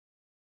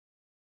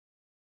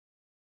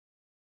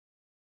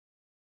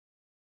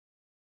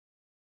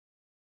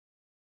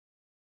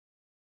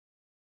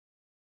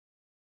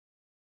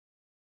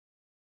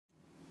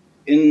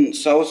In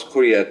South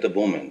Korea at the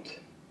moment,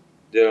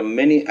 there are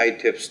many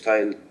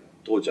ITF-style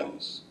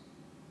dojangs.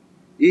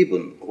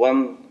 Even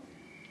one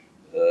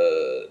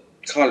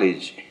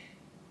college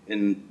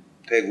in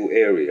Daegu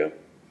area,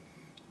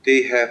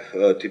 they have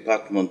a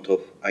department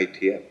of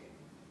ITF.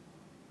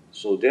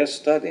 So they're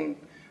studying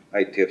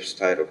ITF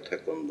style of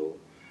Taekwondo,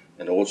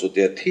 and also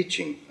they're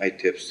teaching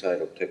ITF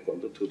style of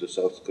Taekwondo to the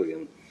South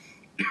Korean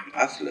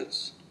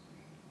athletes.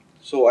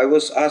 So I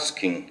was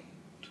asking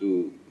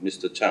to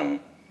Mr. Chang,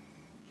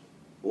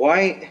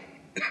 why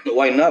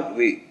not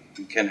we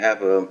can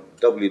have a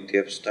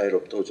WTF style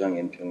of dojang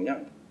in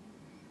Pyongyang?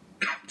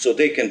 So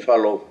they can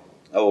follow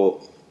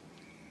our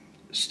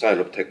style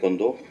of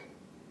Taekwondo,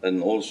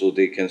 and also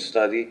they can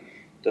study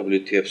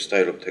WTF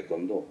style of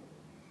Taekwondo.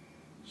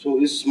 So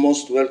it's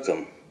most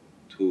welcome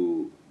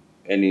to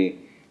any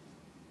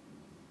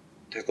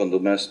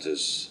Taekwondo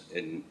masters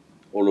in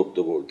all over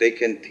the world. They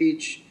can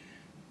teach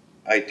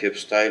ITF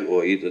style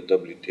or either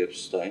WTF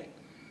style.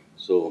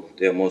 So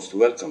they are most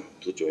welcome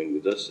to join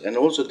with us. And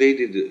also they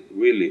did a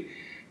really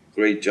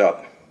great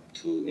job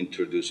to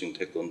introducing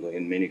Taekwondo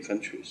in many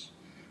countries.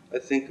 I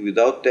think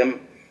without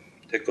them,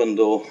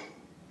 Taekwondo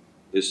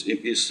is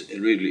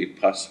really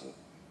impossible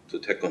to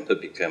Taekwondo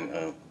become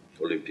an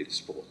Olympic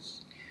sport.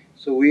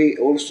 So we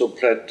also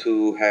plan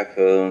to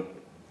have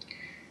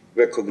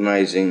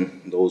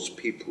recognizing those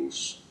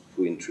peoples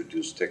who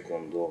introduced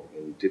Taekwondo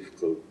in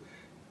difficult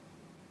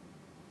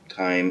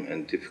time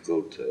and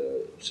difficult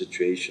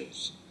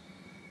situations.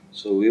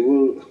 So we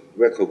will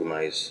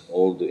recognize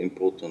all the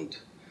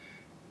important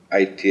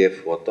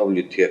ITF or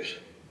WTF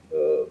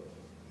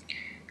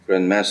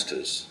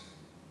grandmasters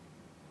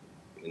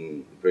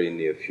in very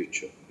near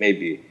future.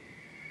 Maybe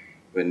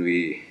when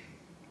we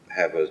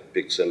have a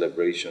big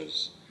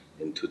celebrations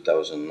in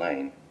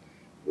 2009,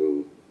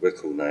 we'll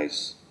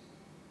recognize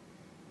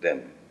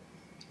them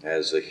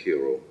as a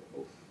hero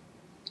of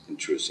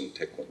introducing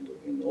Taekwondo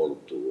in all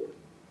of the world.